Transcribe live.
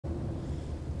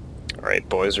Alright,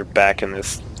 boys, we're back in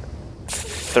this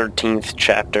 13th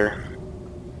chapter.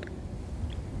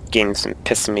 Game's been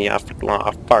pissing me off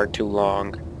far too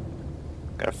long.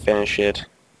 Gotta finish it.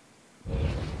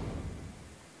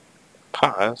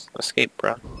 Pause. Escape,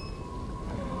 bro.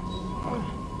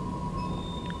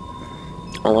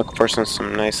 I'll look for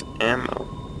some nice ammo.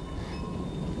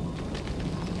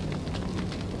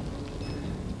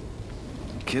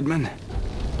 Kidman?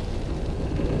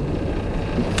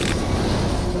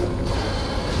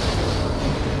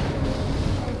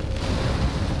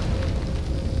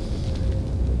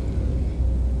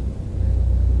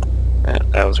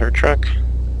 That was her truck.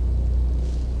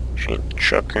 She ain't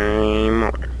trucking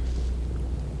anymore.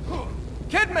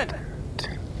 Kidman!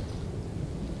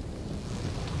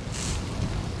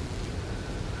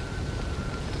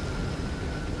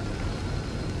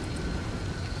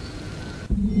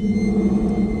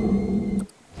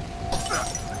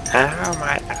 Ow,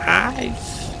 my eyes!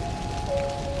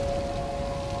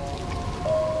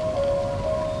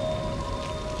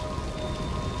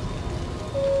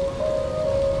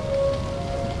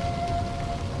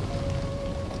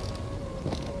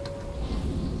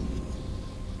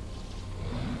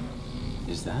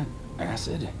 Is that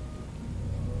acid?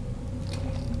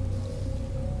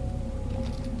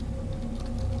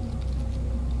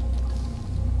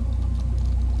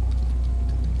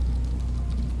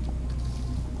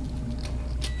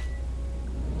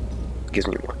 Gives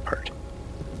me one part.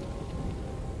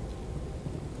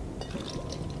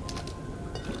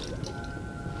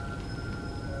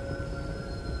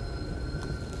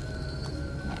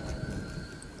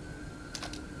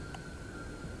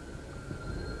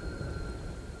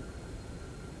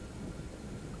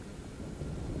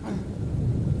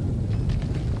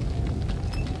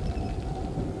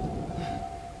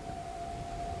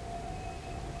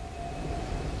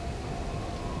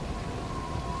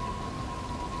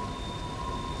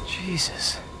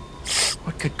 Jesus.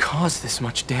 What could cause this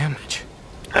much damage?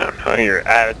 I don't know, your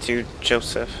attitude,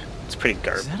 Joseph. It's pretty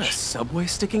garbage. Is that a subway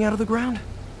sticking out of the ground?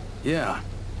 Yeah,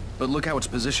 but look how it's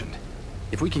positioned.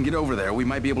 If we can get over there, we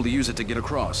might be able to use it to get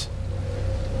across.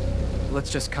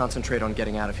 Let's just concentrate on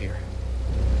getting out of here.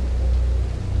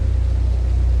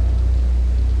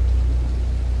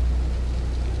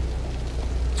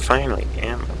 Finally,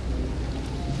 ammo.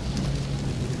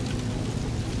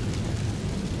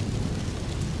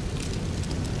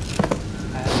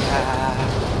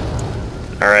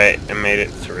 Alright, I made it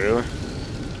through.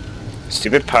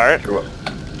 Stupid part. Are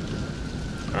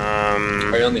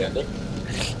you on the ending?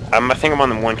 I think I'm on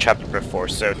the one chapter before,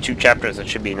 so 2 chapters, it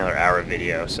should be another hour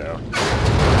video, so.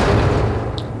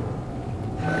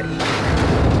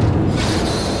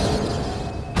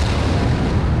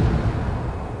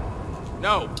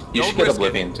 No! You should get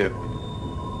Oblivion too.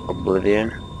 Oblivion?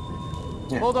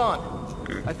 Yeah. Hold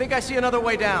on. I think I see another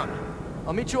way down.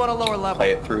 I'll meet you on a lower level.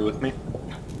 Play it through with me.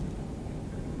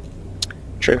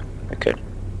 True, I could.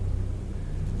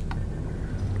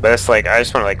 But it's like, I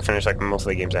just want to like finish like most of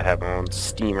the games I have on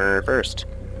Steamer first.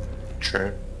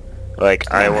 True.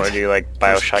 Like, I want to do like Just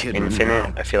Bioshock kidding, Infinite.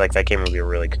 no. I feel like that game would be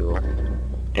really cool.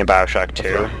 And Bioshock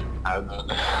 2.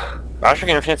 Bioshock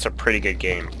Infinite's a pretty good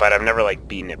game, but I've never like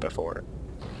beaten it before.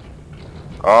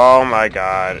 Oh my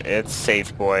god, it's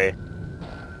Safe Boy.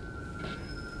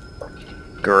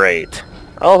 Great.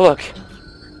 Oh look!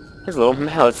 His little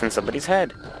mallet's in somebody's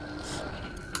head.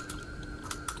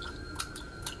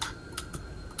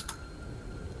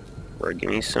 Bro, give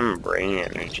me some brain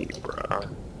energy, bro.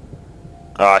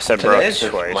 Oh, I said bro Today's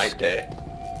twice. my day.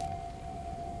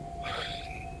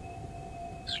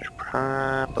 Should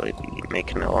probably be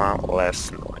making a lot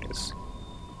less noise.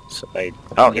 So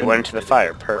oh, he went into the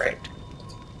fire. Perfect.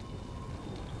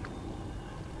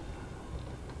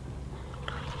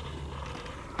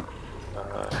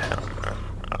 Hell no.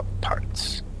 Oh,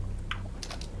 parts.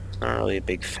 Not really a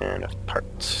big fan of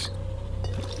parts.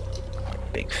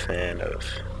 Big fan of...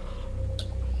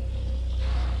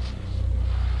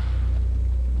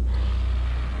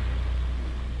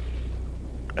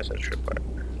 That's a true part.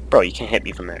 Bro, you can't hit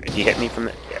me from there. If you hit me from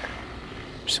there, yeah.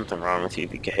 There's something wrong with you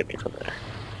if you can hit me from there.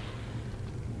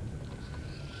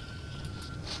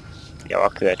 Yeah,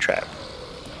 walk through that trap.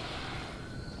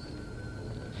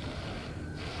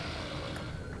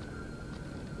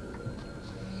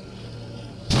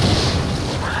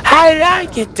 How did I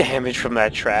get damage from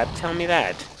that trap? Tell me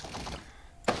that.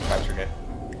 Traps are good.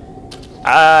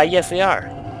 Yes they are.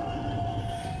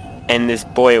 And this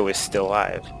boy was still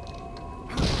alive.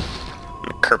 I'm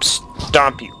gonna curb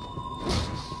stomp you.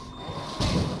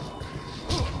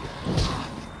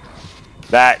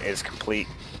 That is complete.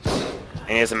 And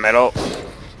he has a medal.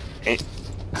 And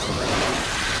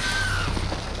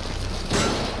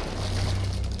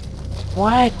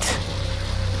What?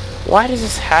 Why does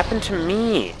this happen to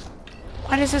me?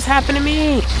 Why does this happen to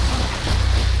me?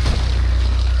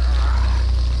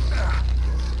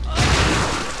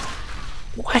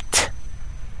 What?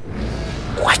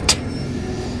 What?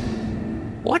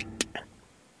 What?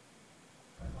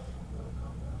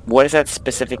 What does that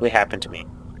specifically happen to me?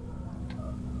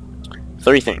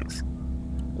 3 things.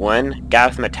 1, guy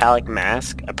with a metallic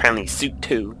mask, apparently suit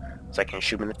 2, so I can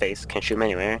shoot him in the face, can't shoot him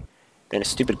anywhere. Then a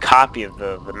stupid copy of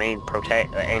the main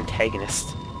antagonist,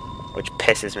 which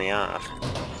pisses me off.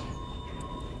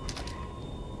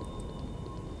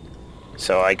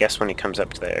 So I guess when he comes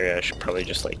up to the area, I should probably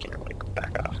just, like, you know, like,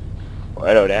 back off. Well,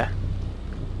 hello there.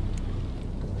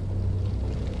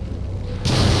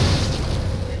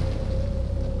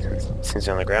 Since he's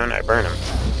on the ground, I burn him.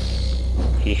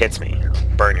 He hits me.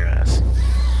 Burn your ass.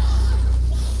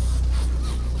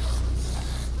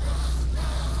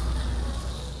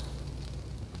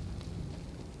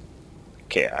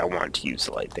 Okay, I want to use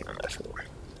the light thing on that floor.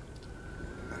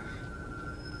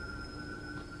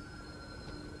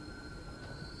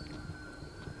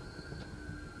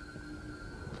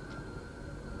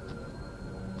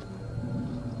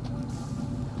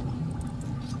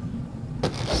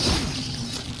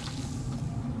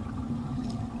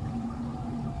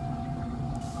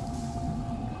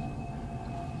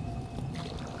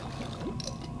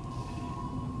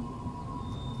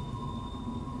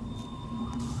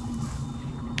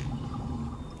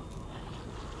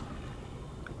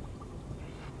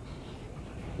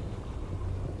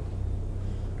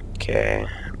 Okay,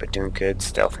 but doing good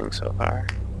stealthing so far.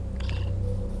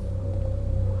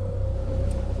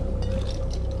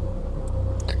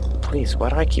 Please, why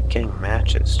do I keep getting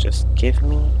matches? Just give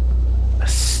me a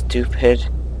stupid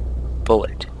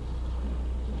bullet.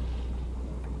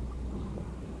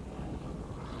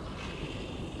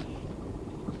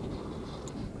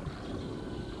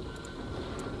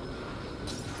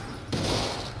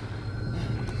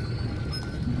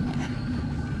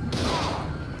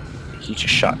 He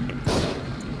just shot me.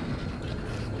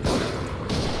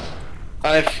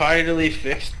 I finally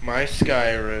fixed my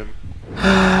Skyrim.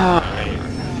 Took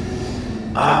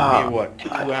me, what, 2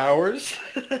 hours?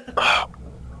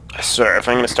 I swear, if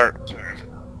I'm gonna start...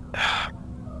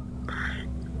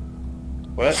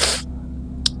 What?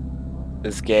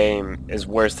 This game is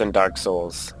worse than Dark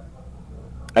Souls.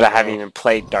 And I haven't even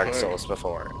played Dark Souls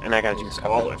before. And I gotta do this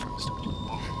all the way from the start.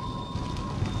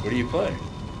 What do you play?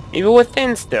 Evil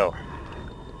Within still.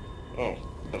 Oh.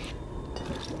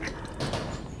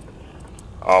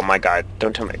 Oh my god,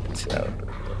 don't tell me I can see that.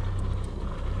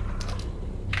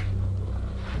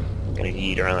 I'm gonna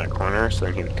yeet around that corner, so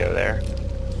then he would go there.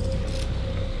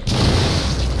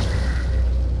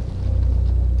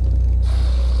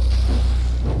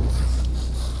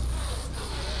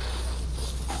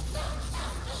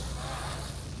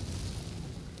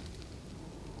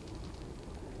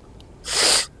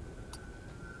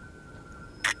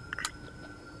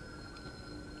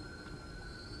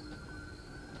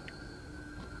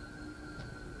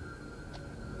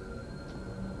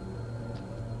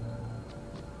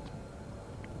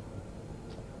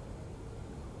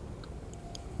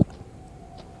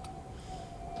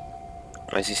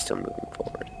 Why is he still moving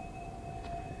forward?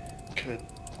 Good.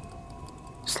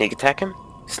 Sneak attack him?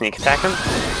 Sneak attack him?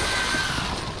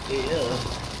 Yeah.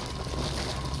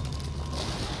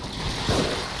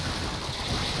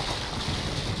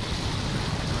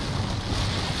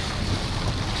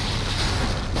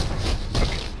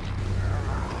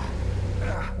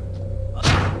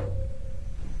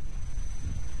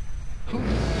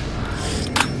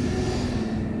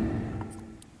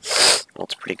 Well,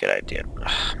 it's a pretty good idea.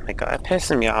 Oh my god, it's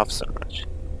pissing me off so much.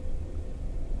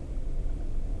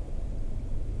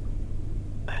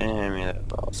 Hand me that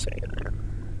ball, say it.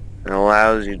 It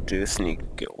allows you to do sneak.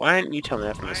 Why didn't you tell me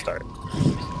that from the start?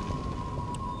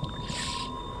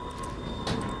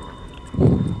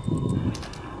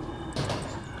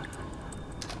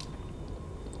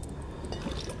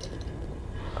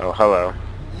 Oh, hello.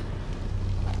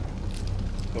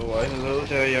 Oh, why hello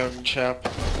there, young chap.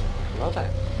 Love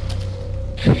that.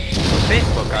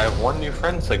 Facebook, I have 1 new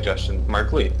friend suggestion,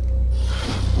 Mark Lee.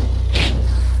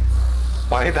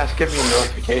 Why did that give me a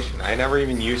notification? I never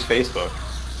even use Facebook.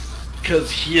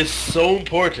 Because he is so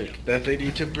important that they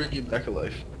need to bring him back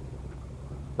alive.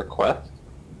 Request?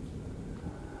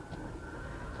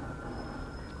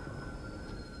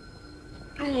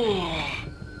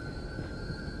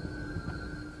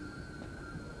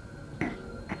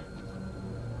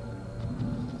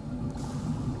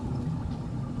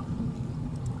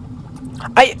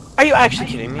 Are you actually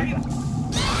kidding me?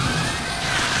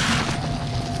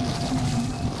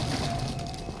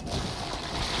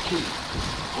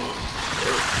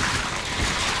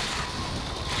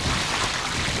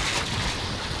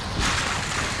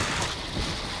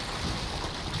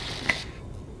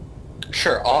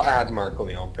 Sure, I'll add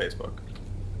Markley on Facebook.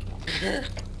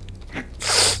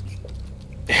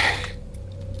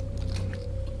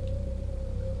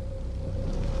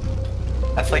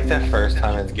 That's like the first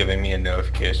time it's giving me a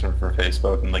notification for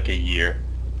Facebook in like a year.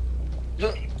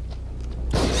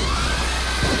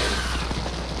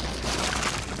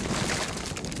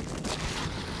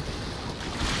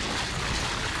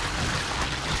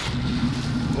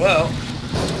 Well,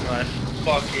 my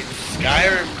fucking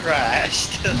Skyrim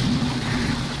crashed.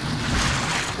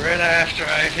 Right after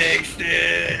I fixed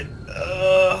it.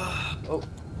 Oh.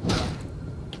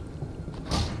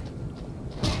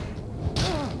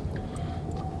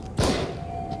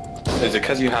 Is it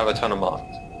because you have a ton of mods?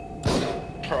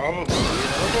 Probably.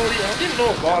 I didn't know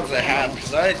what mods I had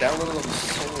because I downloaded them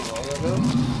so long ago.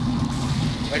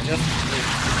 I just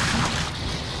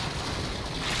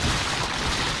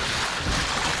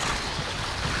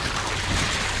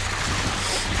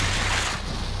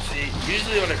see,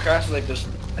 usually when it crashes like this,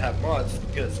 I have mods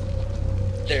because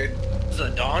there's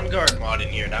a Dawnguard mod in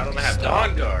here and I don't have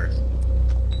Dawnguard.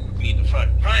 Need to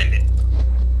fucking find it.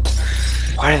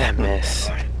 Why did I miss?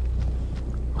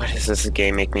 Why does this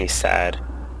game make me sad?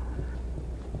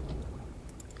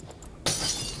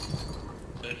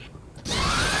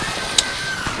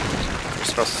 You're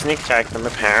supposed to sneak attack them,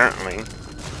 apparently.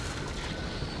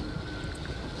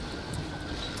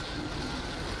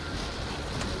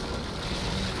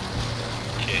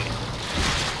 Okay.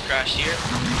 Crash here?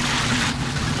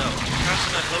 No. Crash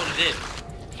not loaded in.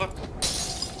 Fuck.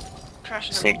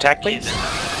 Crash Sneak attack, please.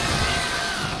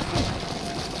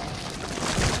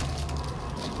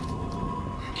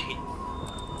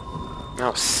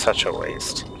 Oh, such a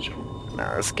waste.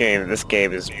 No, this game is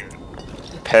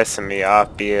pissing me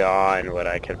off beyond what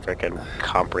I can frickin'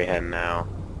 comprehend now.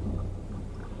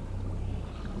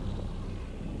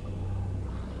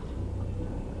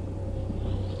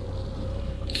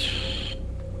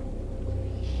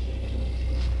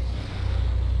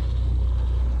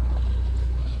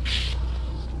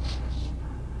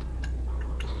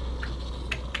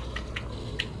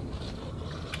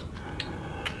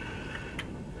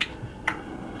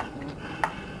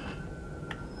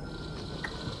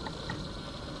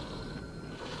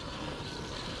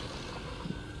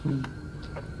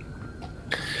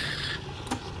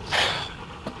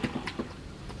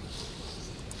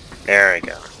 There we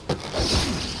go.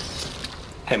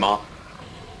 Hey, Ma.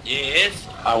 Yes?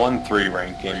 I won 3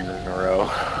 ranked games in a row.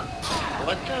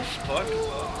 What the fuck?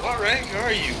 What rank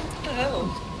are you? What the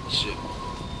hell? Shit.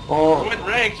 Oh, You win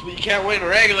ranked, but you can't win a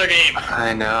regular game.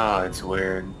 I know, it's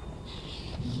weird.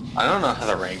 I don't know how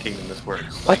the ranking in this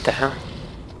works. What the hell?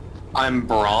 I'm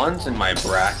bronze in my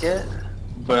bracket,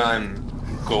 but I'm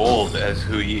gold as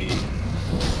Hui.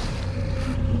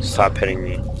 Stop hitting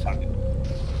me.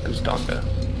 Who's Donka?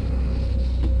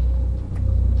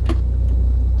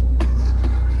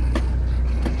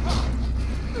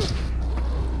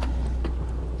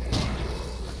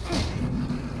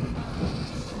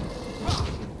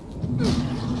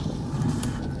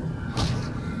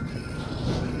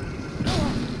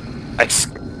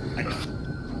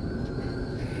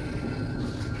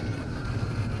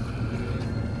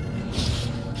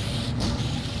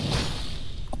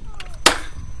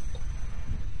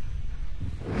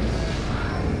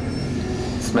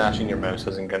 Smashing your mouse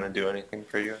isn't gonna do anything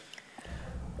for you.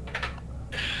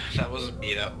 That wasn't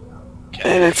beat up.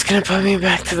 And it's gonna put me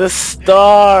back to the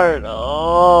start.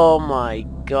 Oh my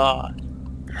god.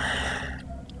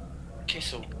 Okay,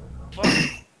 so fuck.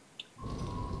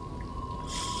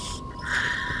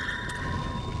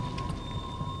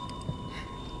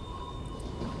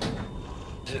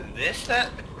 Is it this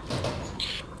that?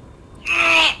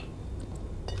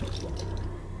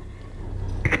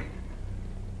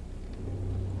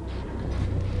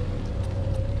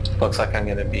 Looks like I'm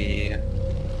gonna be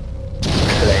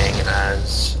playing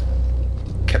as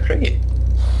Capri.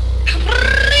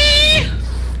 Capri!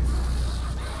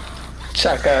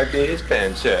 Check out these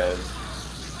benches.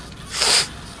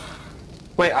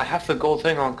 Wait, I have the gold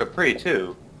thing on Capri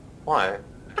too. Why?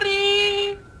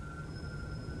 Capri!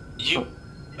 You...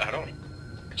 I don't...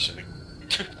 Actually...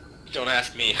 Don't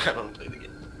ask me, I don't play the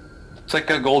game. It's like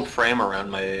a gold frame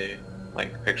around my,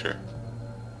 like, picture.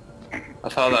 I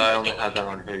thought that I only had that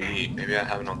on PvE. Maybe I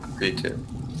have it on Capri too.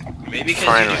 Maybe because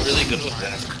Finally. you do really good with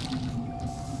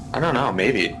that. I don't know,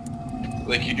 maybe.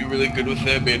 Like, you do really good with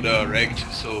them in ranked,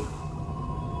 so...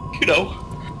 You know.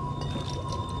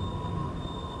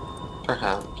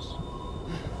 Perhaps.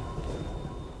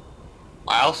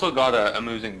 I also got a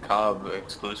Amusing Cobb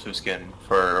exclusive skin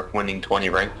for winning 20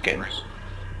 ranked games.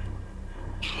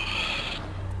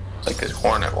 It's like this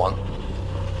Hornet one.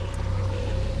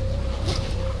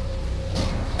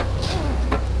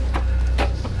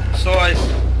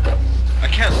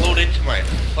 can't load into my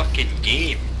fucking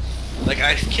game. Like,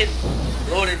 I can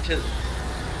load into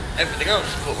everything else,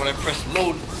 but when I press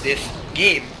load this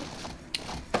game,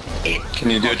 it...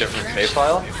 Can you do a different save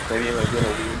file? Maybe like in a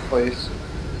weird place?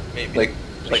 Maybe.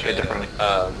 Like a different,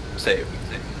 save.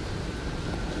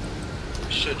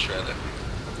 Should try that.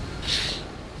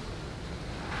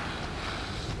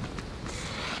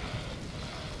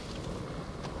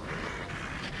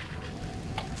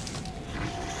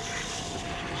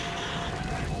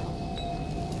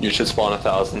 You should spawn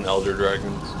 1,000 Elder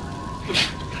Dragons.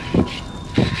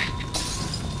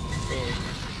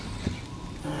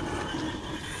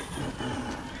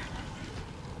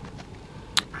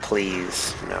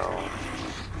 Please, no.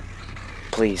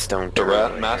 Please don't The do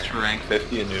it. Master rank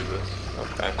 50 Anubis.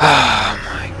 Okay. Oh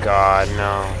my god,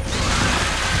 no.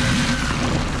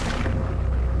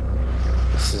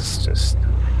 This is just...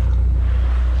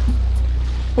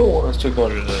 Who wants to go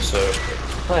to the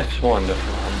circle? Life's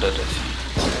wonderful under the sea.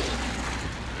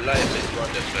 Life is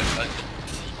wonderful under the sea.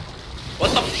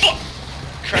 What the fuck?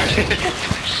 Crashing.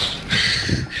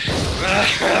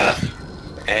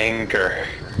 Anger.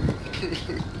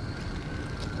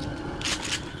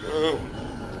 Oh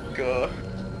god.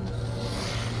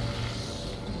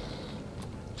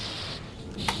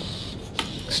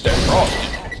 Step off.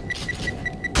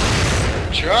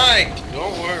 Trying to,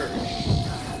 don't worry.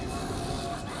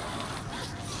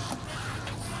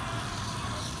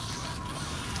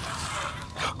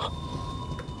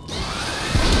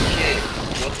 Okay,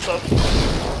 what the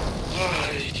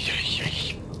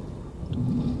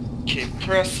Okay,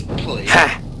 press play.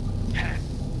 Ha!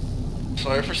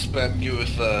 Sorry for spamming you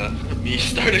with me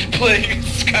started playing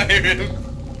Skyrim.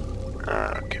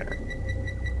 Okay.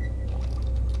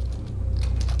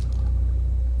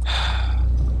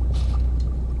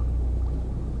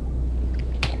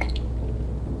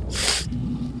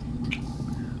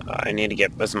 I need to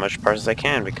get as much parts as I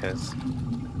can because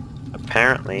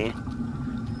apparently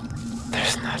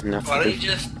there's not enough. Why don't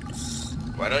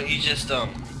you just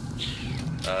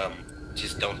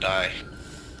don't die?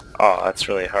 Oh, that's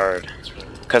really hard.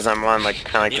 Because I'm on like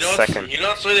kind of like the second. You know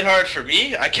what's really hard for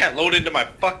me? I can't load into my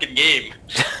fucking game.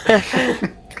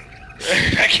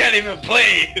 I can't even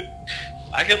play.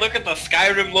 I can look at the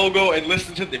Skyrim logo and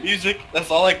listen to the music.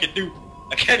 That's all I can do.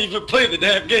 I can't even play the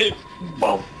damn game.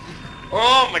 Boom.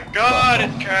 Oh my god,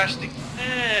 it crashed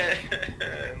again.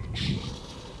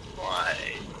 Why?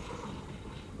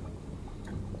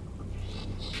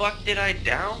 Fuck did I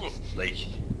download? Like...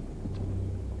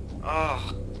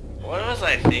 Oh... What was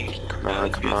I thinking? Come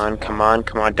on, come on, come on,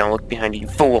 come on, don't look behind you, you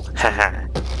fool! Haha!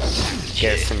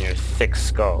 Get us in your thick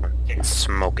skull and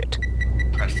smoke it.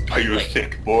 Are you a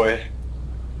thick boy?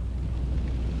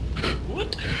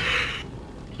 What?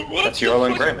 That's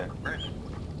Yorlan Greyman.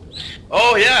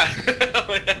 Oh yeah!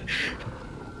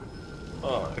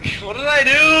 Oh, what did I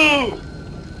do?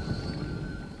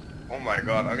 Oh my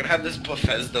god, I'm gonna have this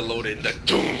Bethesda loaded like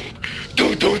doom,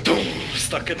 doom, doom, doom,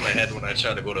 stuck in my head when I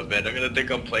try to go to bed. I'm gonna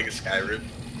think I'm playing Skyrim.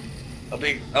 I'll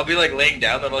be like laying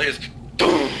down and I'll hear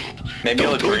doom. Maybe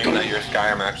you'll dream that your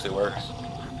Skyrim actually works.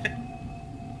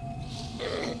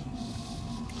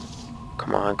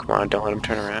 Come on, don't let him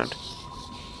turn around.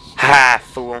 Ha,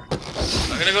 fool!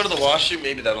 I'm gonna go to the washroom,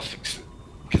 maybe that'll fix it.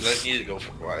 Cause I need to go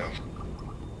for a while.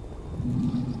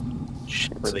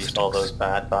 Shit, Released all those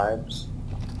bad vibes.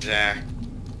 Yeah.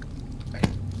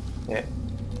 Yeah.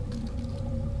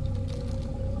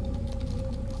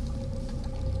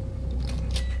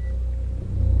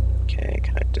 Okay,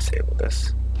 can I disable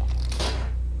this?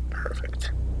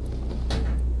 Perfect.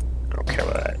 I don't care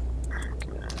about that.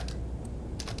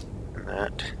 And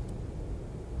that.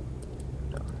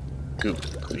 No. Goop,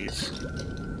 please.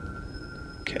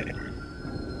 Okay.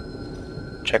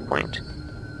 Checkpoint.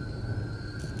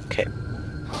 Okay.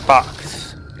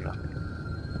 Box. Nothing.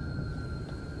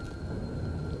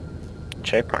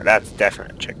 Checkpoint. That's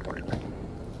definite checkpoint.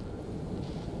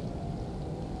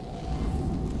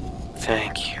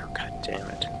 Thank you. God damn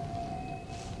it.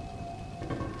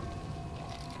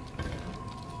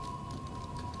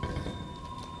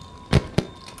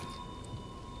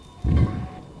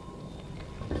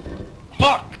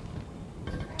 Fuck!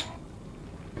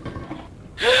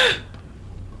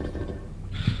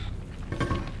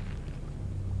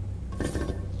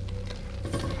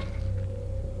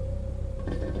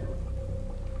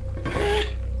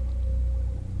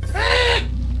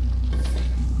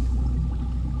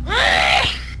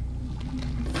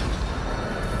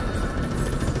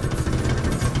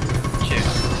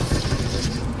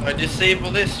 I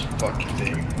disable this fucking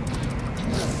thing.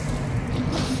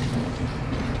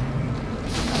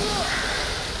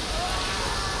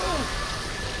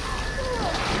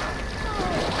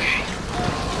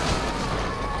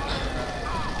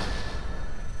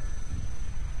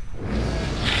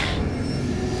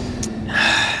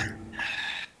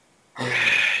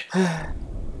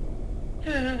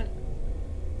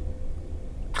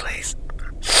 Please.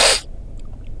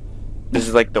 This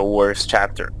is like the worst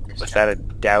chapter, without a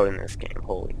doubt, in this game.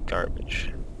 Holy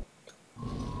garbage.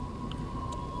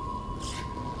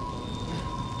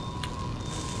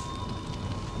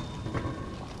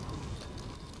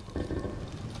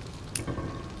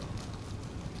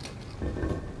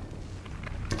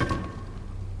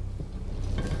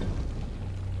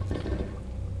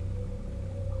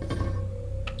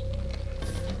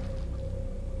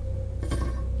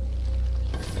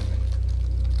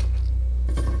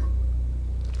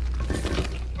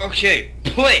 Okay,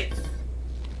 play!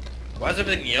 Why is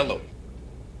everything yellow?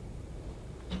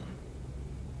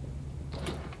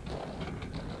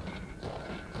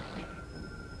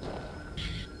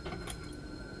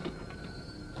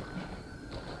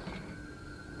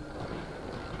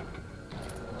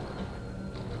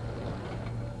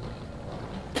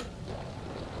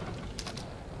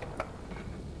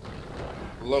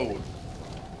 Load.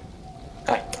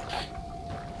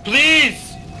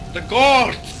 Please! The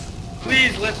gods!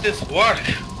 Please let this work!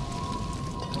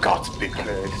 God's big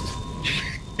Christ.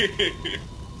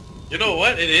 You know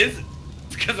what it is?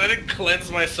 It's because I didn't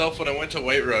cleanse myself when I went to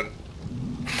Whiterun.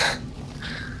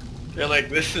 They're like,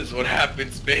 this is what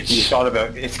happens, bitch. You thought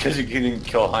about it's because you didn't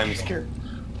kill Heimskir.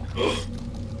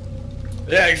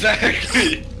 Yeah,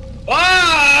 exactly.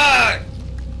 Ah!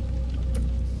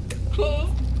 Close.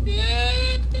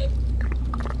 Yeah.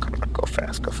 Go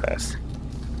fast, go fast.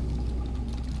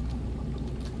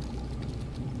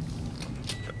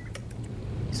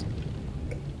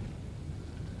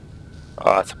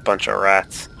 Oh, it's a bunch of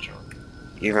rats.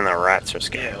 Even the rats are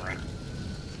scared.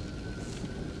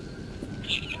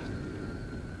 Yeah.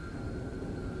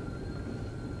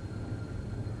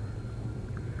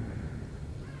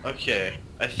 Okay,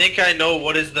 I think I know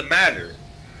what is the matter.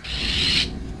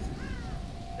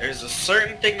 There's a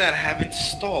certain thing that I have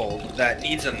installed that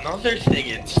needs another thing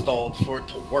installed for it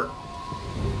to work.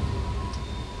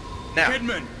 Now,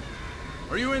 Kidman,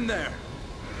 are you in there?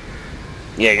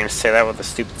 Yeah, you're gonna say that with the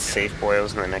stupid safe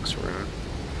boils in the next room.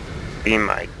 Be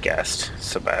my guest,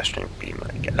 Sebastian. Be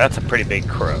my guest. That's a pretty big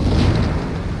crow.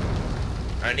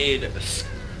 I need a...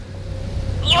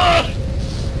 Ugh!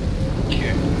 Okay.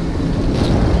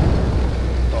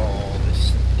 Install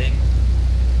this thing.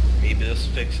 Maybe this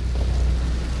fix it.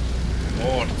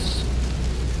 Lords,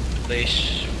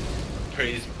 please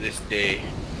praise this day.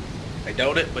 I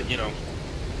doubt it, but you know,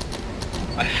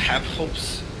 I have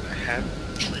hopes. I have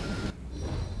dreams.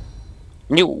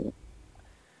 You.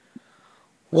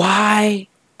 Why?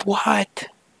 What?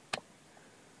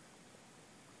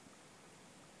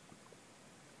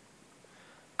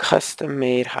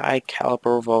 Custom-made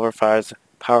high-caliber revolver fires a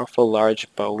powerful large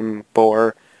bone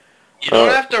bore. You don't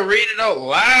have to read it out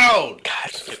loud.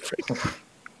 God, freaking.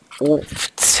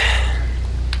 Oops.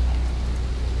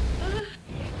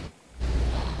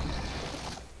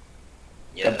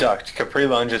 Yeah. Abduct. Capri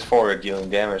lunges forward, dealing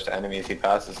damage to enemies he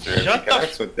passes through. Shut He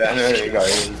connects with the enemy guy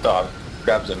with his dog,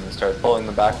 grabs him, and starts pulling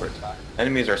them backwards.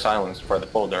 Enemies are silenced for the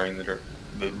pull during the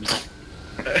boobs.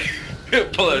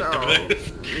 Pull out the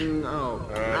booth. No.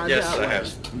 not Yes, that I way.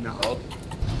 have. No.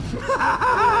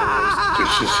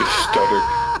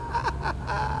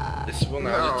 This will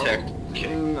now No. detect.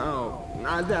 Okay. No,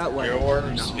 not that way. Your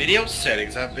No. video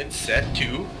settings have been set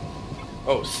to.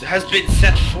 Oh, has been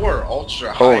set for ultra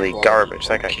high. Holy quality. garbage,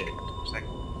 that guy. Okay.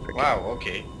 Wow.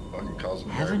 Okay. Fucking calls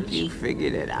me Haven't garbage. you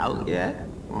figured it out yet?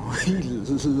 Oh, he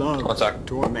loves What's that?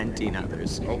 tormenting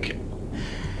others. Okay.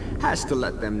 Has to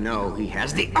let them know he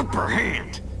has the upper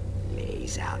hand.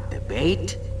 Lays out the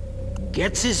bait,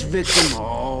 gets his victim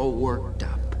all worked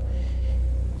up.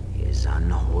 His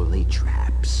unholy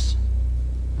traps.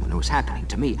 When it was happening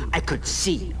to me, I could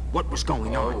see what was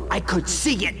going on. I could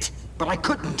see it, but I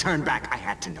couldn't turn back. I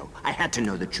had to know. I had to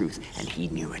know the truth, and he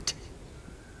knew it.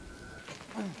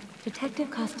 Detective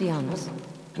Castellanos.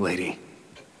 Lady,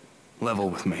 level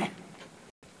with me.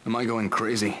 Am I going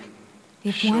crazy?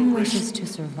 If one wishes to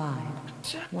survive,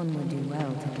 one would do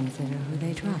well to consider who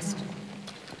they trust.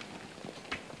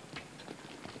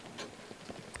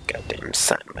 Goddamn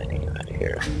Simon out of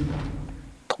here.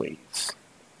 Please.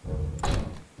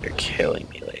 You're killing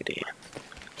me, lady.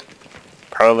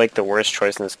 Probably like the worst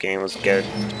choice in this game was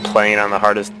playing on the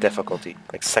hardest difficulty.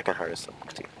 Like second hardest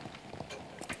difficulty.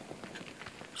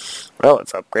 Well,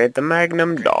 let's upgrade the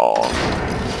Magnum doll.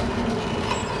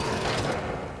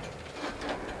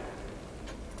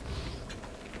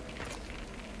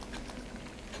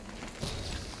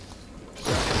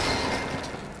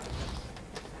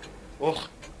 Oh.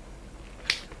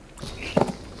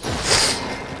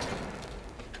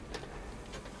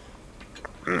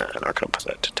 Nah, I'm not gonna put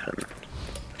that to 10.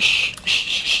 Shh.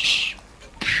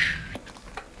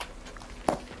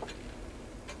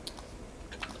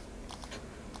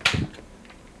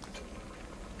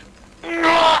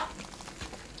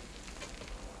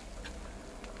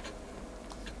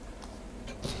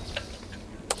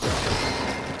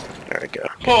 go.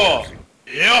 Oh,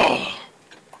 yeah.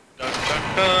 Da,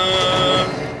 da,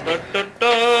 da, da, da,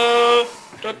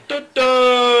 da, da,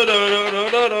 da, da,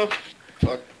 da, da.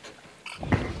 Fuck.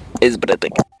 Is but I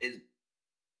think.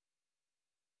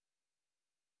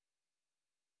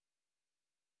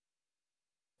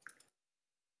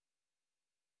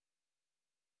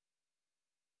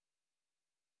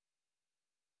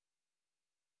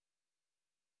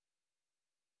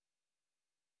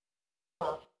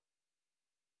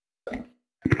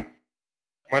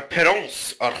 My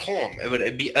parents are home. I will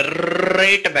be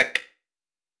right back.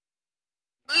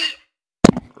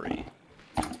 Great.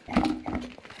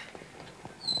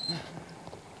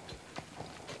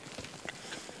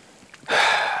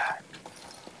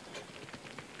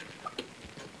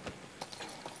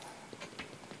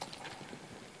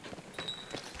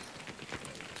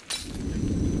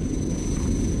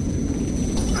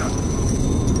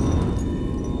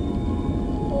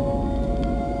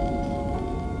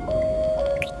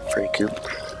 Free coop.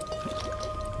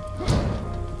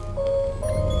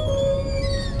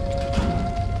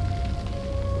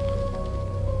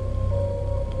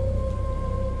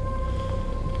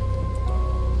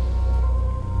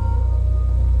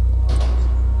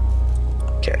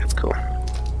 Okay, that's cool.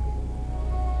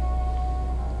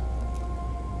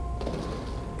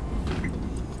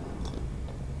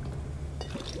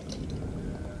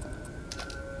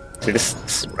 See, this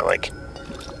is where, like,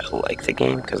 I like the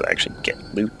game because I actually get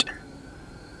loot.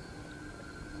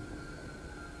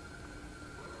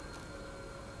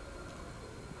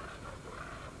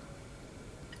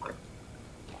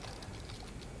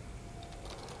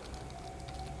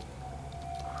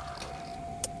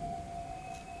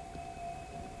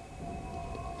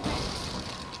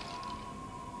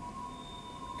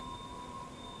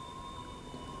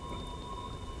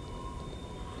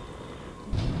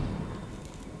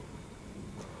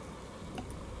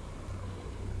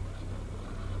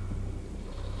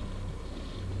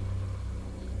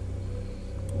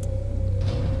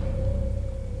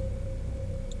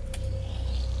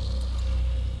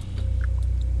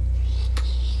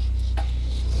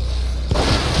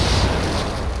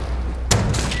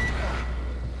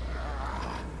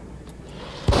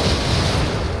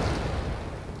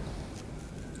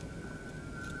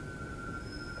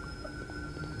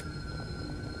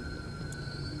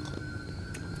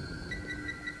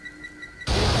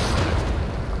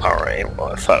 Alright,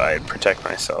 well I thought I'd protect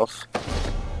myself.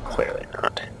 Clearly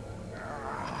not.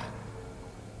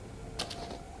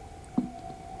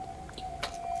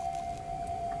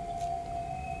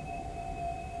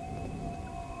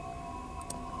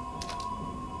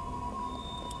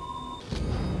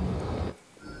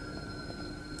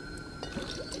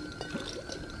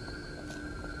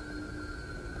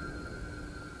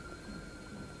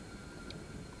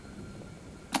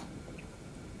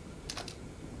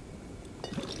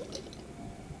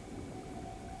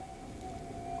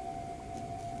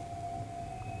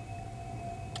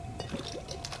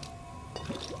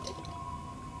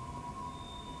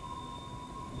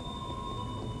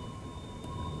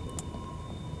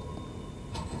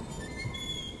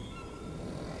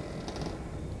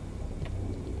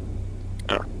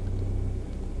 Oh.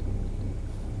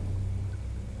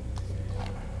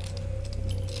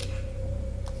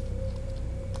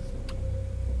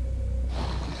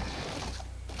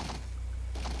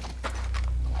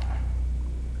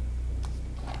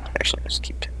 Actually, let's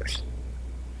keep this.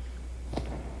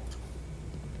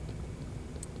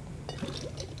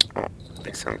 Oh, at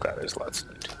least I'm glad there's lots of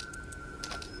loot.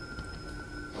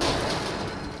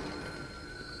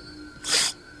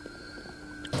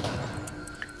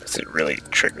 It really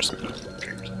triggers me.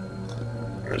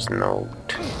 There's no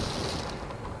loot.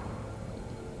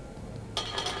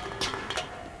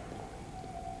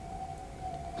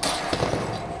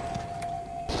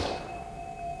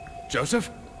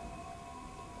 Joseph?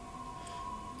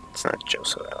 It's not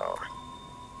Joseph at all.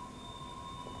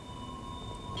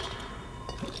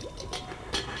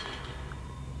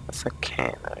 That's a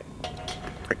can. A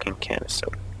freaking can of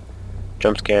soda.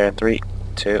 Jump scare. 3,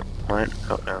 2, 1.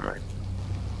 Oh, never mind.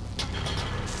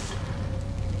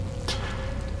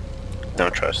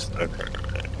 Don't trust. Okay.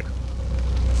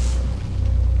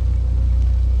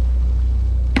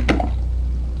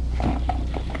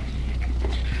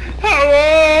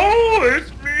 Hello, it's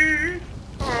me.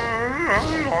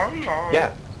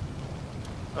 Yeah.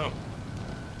 Oh.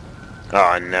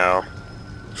 Oh no.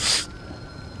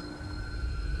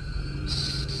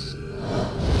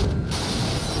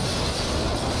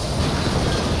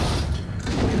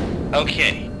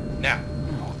 Okay, now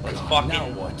let's fucking Now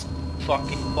what?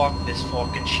 fuck this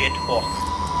fucking shit for.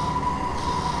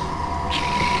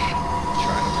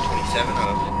 Try number 27 out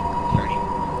of 30.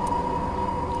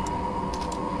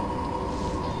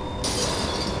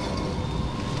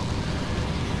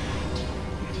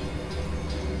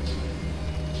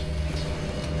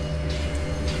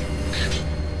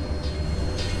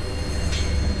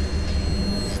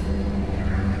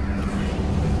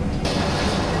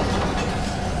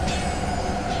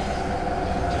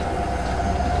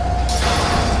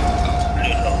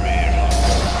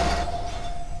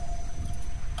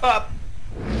 Pop!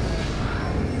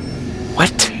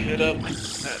 What? Hit up.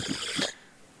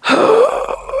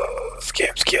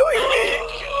 Scam's killing me.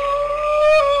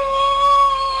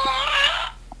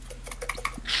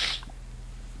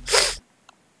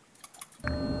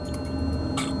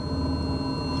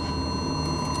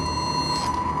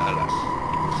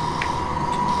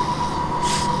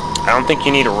 I don't think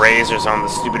you need razors on the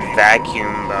stupid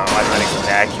vacuum, though. Automatic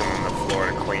vacuum on the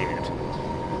floor to clean it.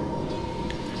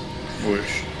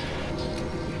 Whoosh.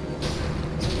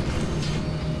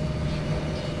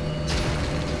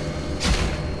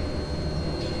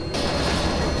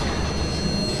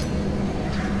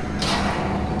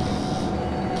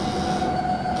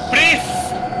 Please!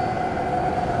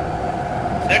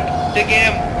 The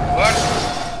game. What?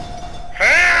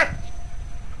 Huh?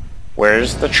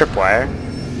 Where's the tripwire?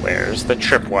 Where's the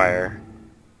tripwire?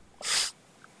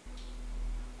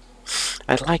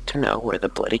 I'd like to know where the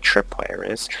bloody tripwire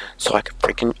is, so I could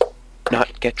freaking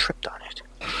not get tripped on it.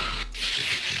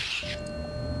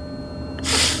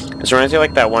 It reminds me of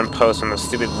like that one post on those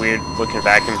stupid weird looking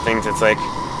vacuum things. It's like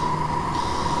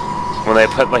when they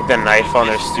put like the knife on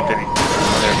their stupid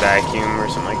their vacuum or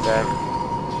something like that.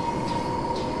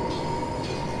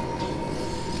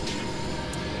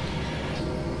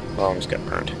 Oh, I almost got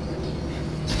burned.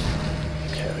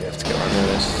 Okay, we have to go under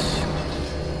this.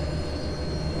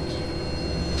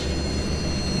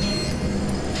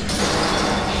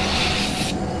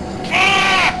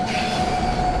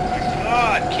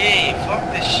 God, Kay, fuck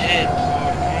this shit.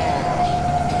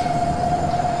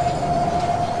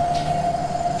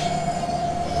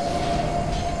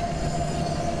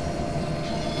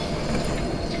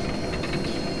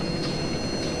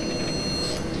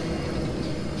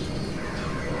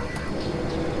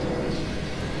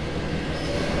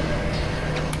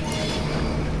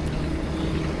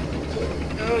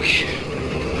 Okay.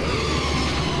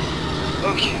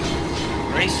 Okay.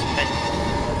 Race and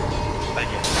I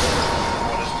guess.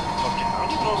 What is fucking? I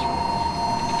don't even know.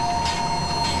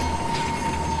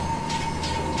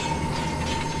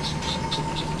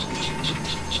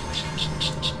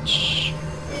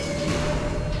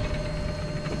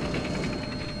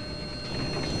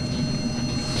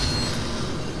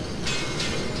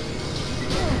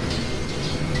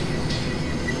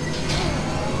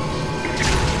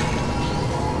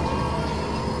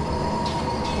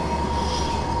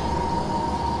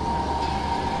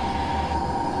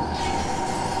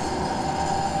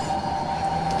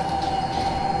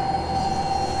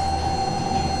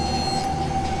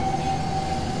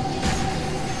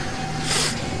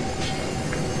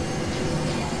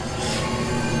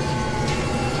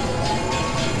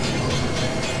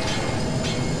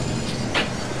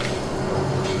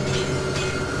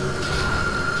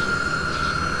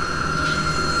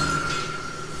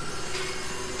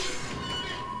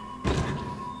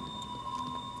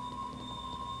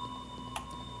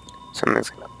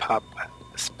 Something's gonna pop out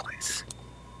of this place.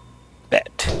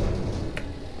 Bet.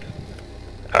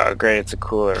 Oh great, it's a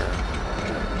cooler.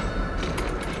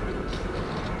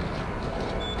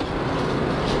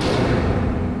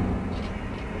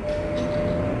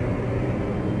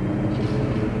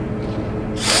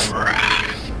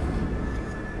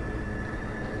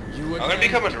 I'm gonna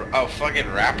become a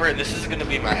fucking rapper, and this is gonna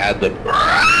be my ad lib. Oh.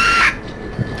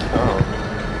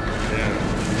 Yeah,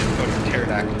 fucking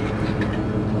pterodactyl.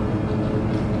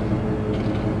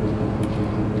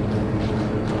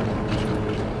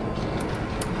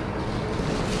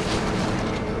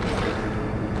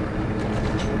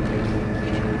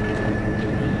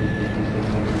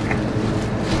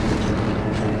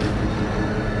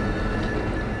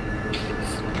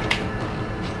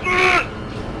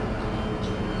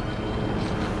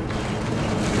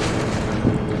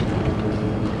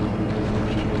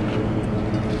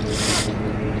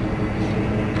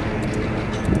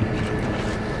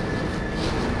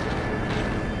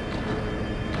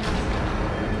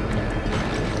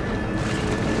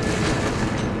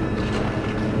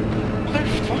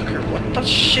 Motherfucker, what the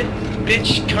shit,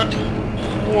 bitch, cunt,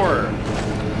 whore?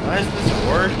 Why is this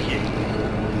working?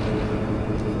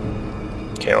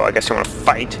 Okay, well I guess you wanna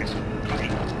fight.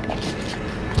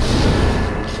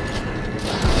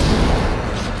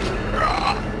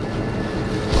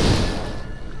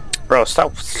 Bro,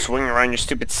 stop swinging around your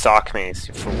stupid sock maze,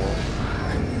 you fool.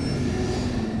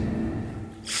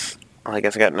 Well, I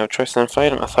guess I got no choice than to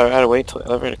fight him. I thought I had to wait till the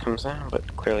elevator comes down,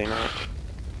 but clearly not.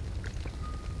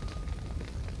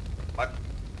 What?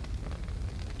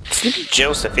 Stupid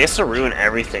Joseph, he has to ruin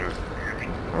everything.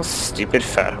 Oh, stupid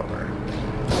fat whore.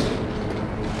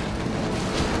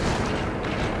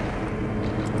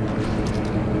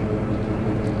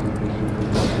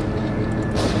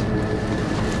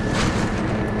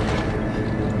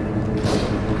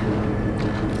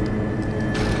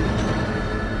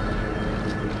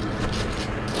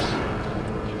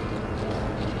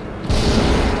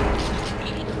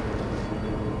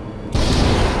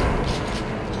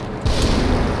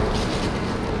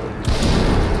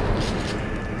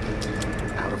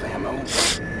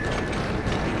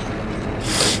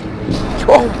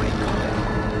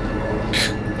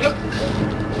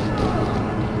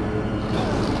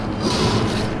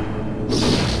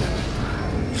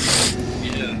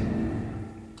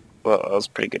 Well, that was a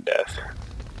pretty good death.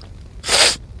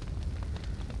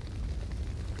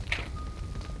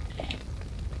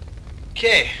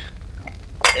 Okay.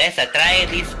 Let's try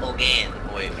this again.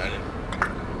 Wait, I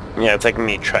didn't. Yeah, it's like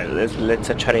me. Let's try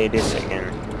this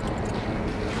again.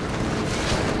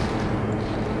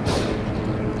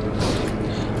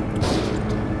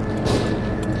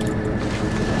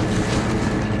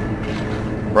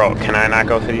 Bro, can I not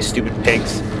go through these stupid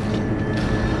pigs?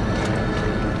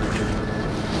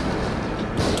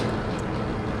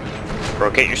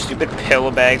 Bro, get your stupid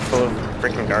pill bag full of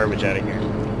freaking garbage out of here.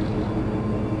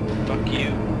 Fuck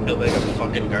you. Feel like a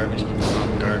fucking garbage.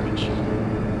 I'm garbage.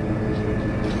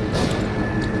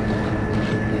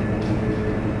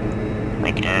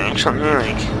 Like, actually,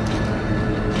 like,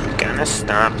 I'm gonna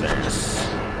stop this.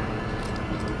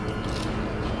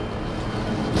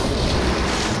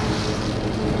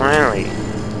 Finally.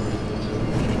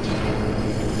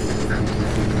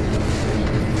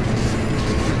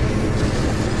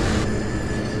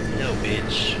 No,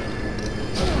 bitch.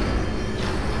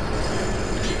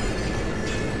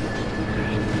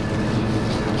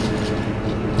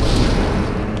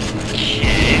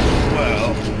 Okay,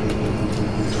 well.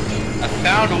 I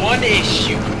found one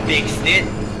issue, fixed it.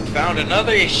 Found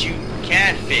another issue,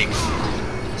 can't fix.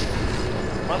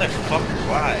 Motherfucker,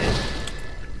 why?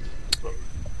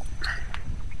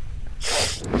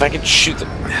 If I could shoot them.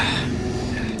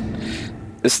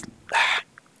 This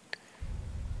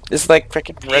is like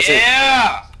freaking Resident.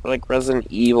 Yeah! Like Resident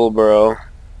Evil, bro.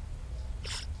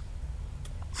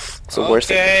 It's the worst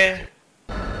thing. Okay.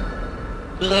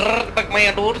 Back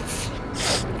my doors.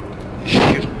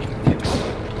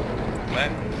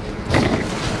 Man.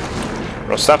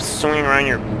 Bro, stop swinging around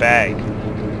your bag.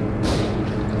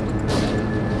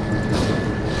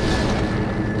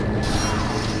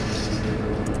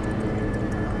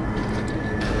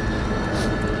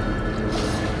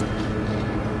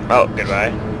 Oh,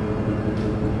 goodbye.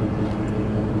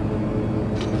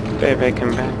 Baby,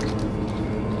 come back.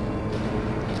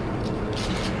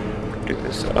 Do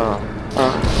this. Oh,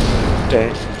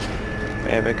 day.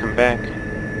 Baby, come back.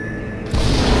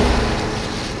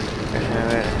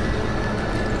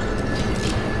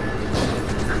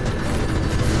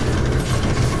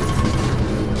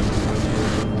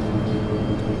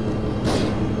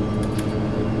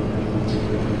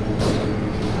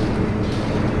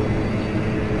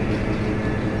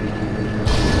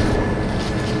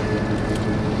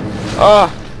 Oh!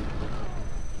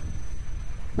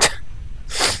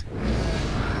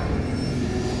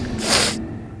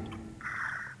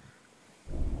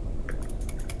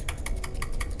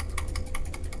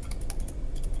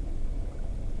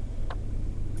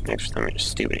 Next time you're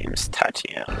stupid, Miss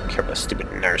Tatiana. I don't care about a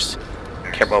stupid nurse.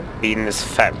 I care about beating this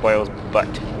fat boy's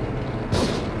butt.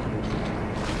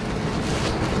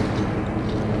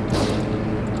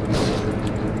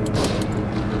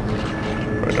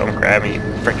 Bro, don't grab me, you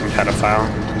freaking pedophile.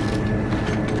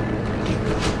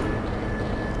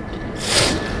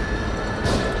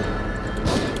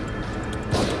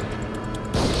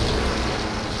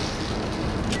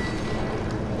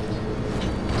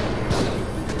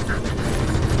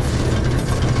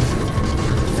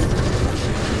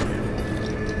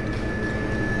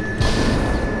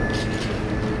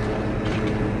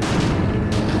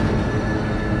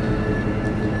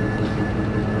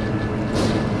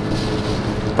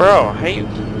 Bro, how you...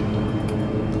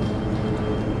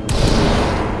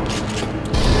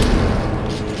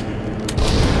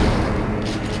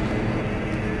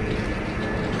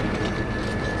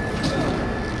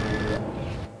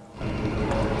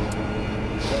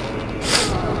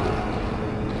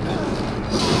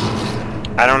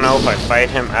 I don't know if I fight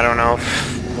him. I don't know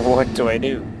if... What do I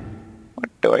do? What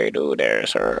do I do there,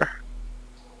 sir?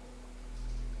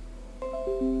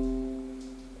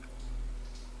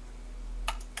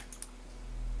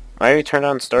 Why have you turned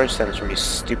on storage settings from you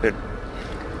stupid...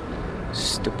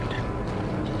 Stupid.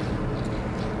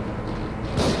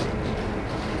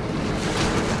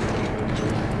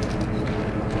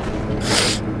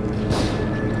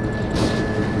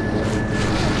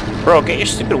 Bro, get your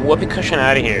stupid whoopee cushion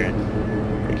out of here.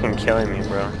 Freaking killing me,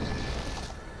 bro.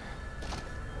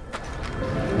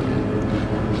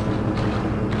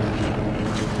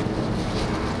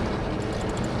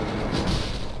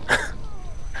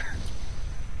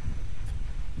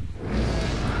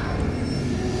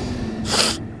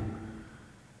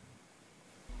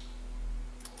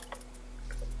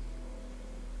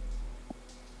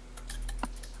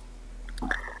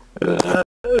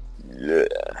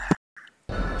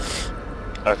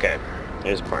 Okay,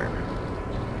 here's the point.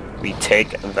 We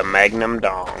take the Magnum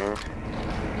Dong.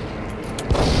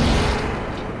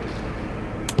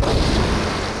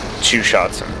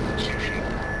 two-shots him.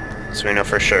 So we know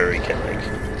for sure we can, like...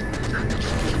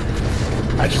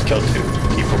 I just killed 2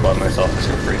 people by myself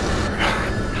for free.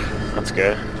 That's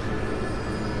good.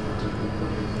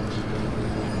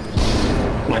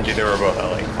 Mind you, they were both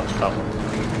at like fucked up.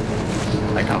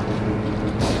 Like how?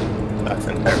 That's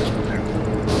embarrassing.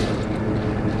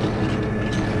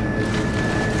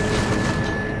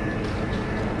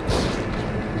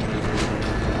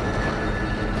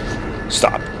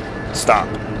 Stop. Stop.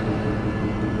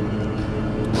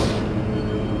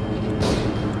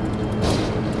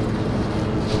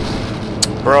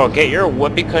 Bro, get your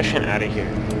whoopee cushion out of here.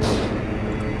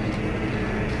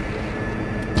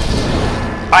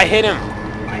 I hit him!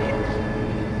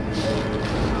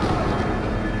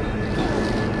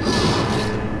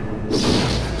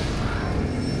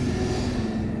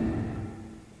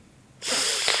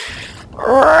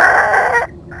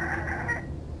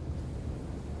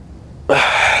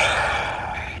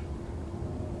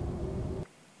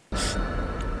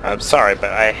 I'm sorry,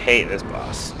 but I hate this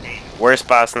boss. Worst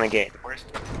boss in the game.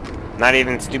 Not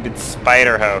even stupid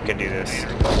Spider-Hoe could do this.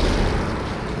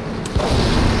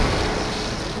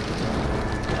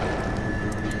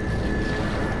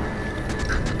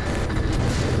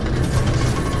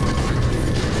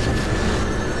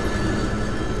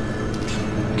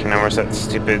 Okay, now where's that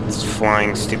stupid,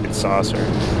 flying, stupid saucer?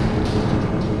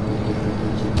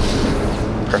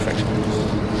 Perfect.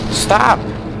 Stop!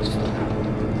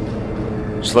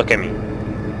 Just look at me.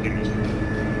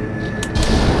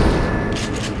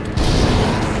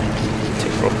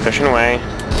 Take the rope cushion away.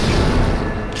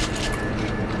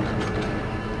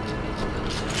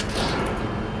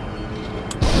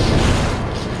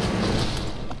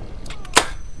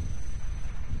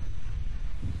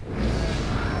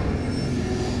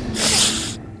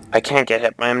 I can't get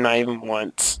hit by him, not even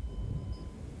once.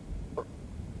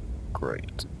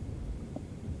 Great.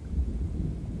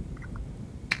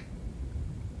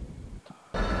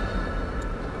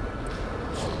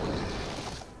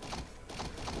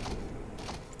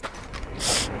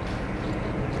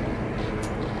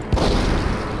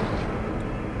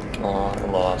 Oh, I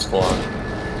lost one.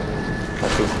 My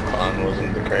Kukulkan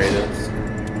wasn't the greatest.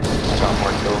 I got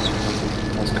more kills from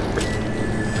him. That's good for me.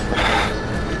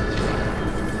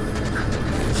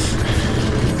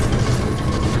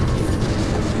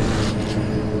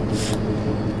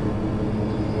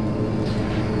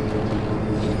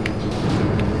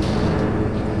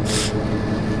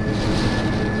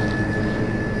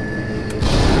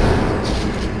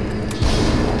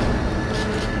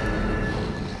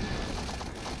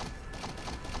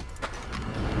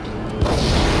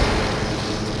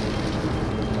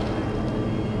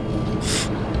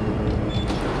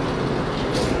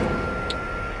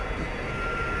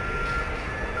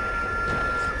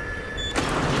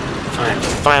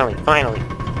 Finally.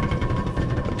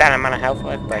 With that amount of health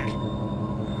left, like,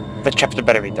 the chapter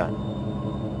better be done.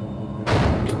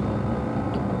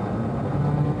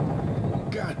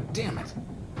 God damn it.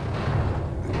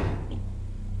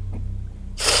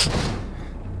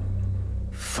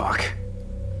 Fuck.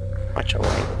 Watch your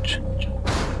language.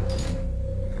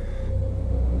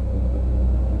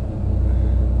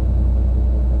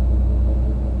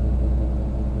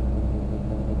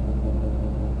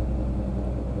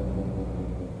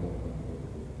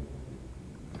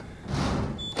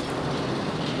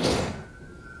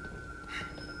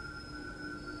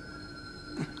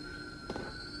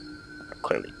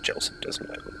 Clearly, Joseph doesn't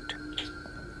like loot.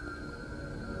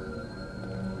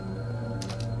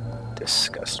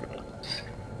 Disgust me.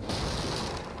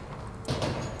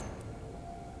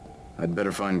 I'd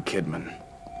better find Kidman.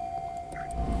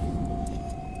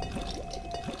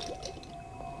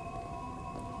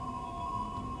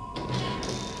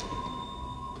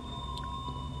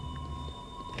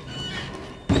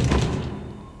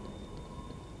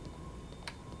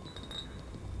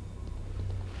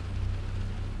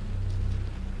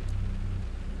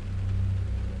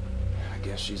 I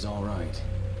guess she's all right.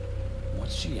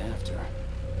 What's she after?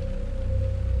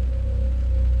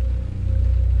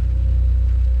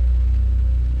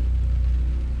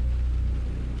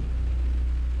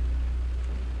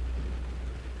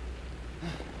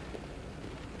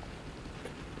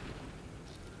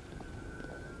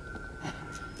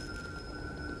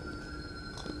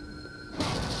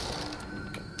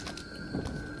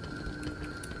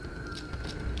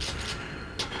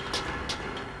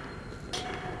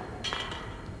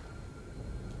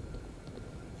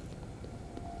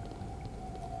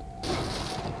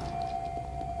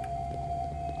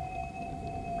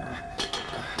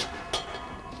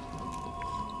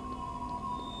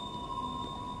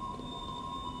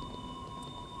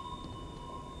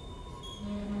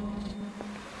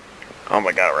 Oh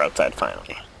my god, we're outside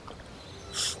finally.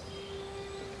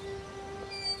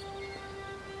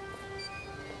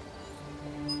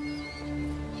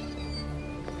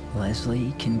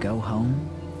 Leslie can go home?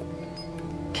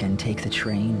 Can take the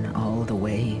train all the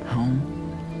way home?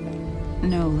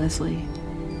 No, Leslie.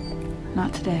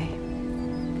 Not today.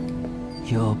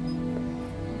 You'll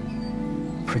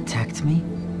protect me?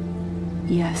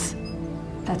 Yes.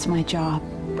 That's my job.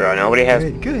 Bro, nobody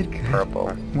has Good. purple.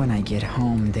 When I get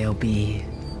home, they'll be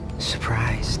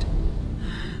surprised.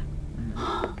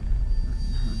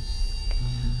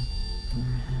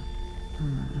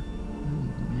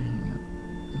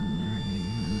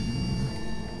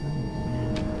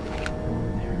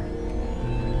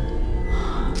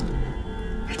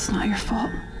 It's not your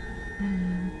fault.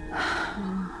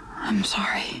 I'm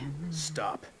sorry.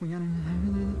 Stop.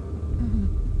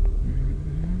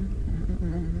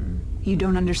 You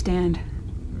don't understand.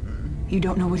 You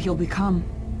don't know what you'll become.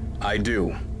 I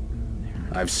do.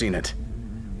 I've seen it.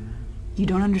 You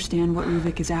don't understand what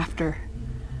Ruvik is after.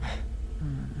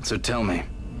 So tell me,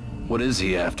 what is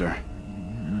he after?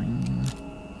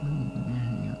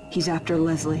 He's after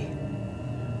Leslie.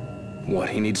 What,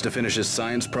 he needs to finish his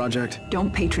science project?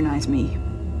 Don't patronize me.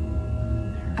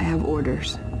 I have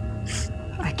orders.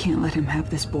 I can't let him have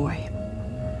this boy.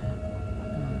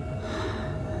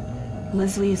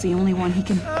 Leslie is the only one he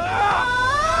can...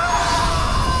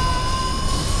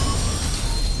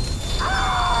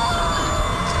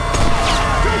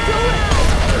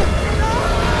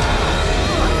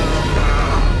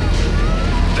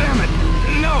 Damn it!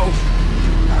 No!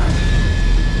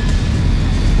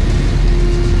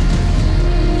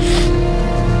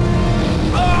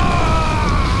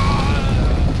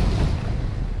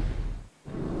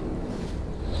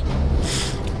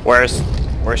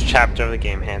 Worst chapter of the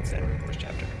game, hands down. Worst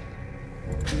chapter.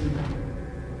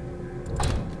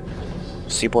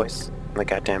 See you boys in the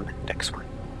goddamn next one.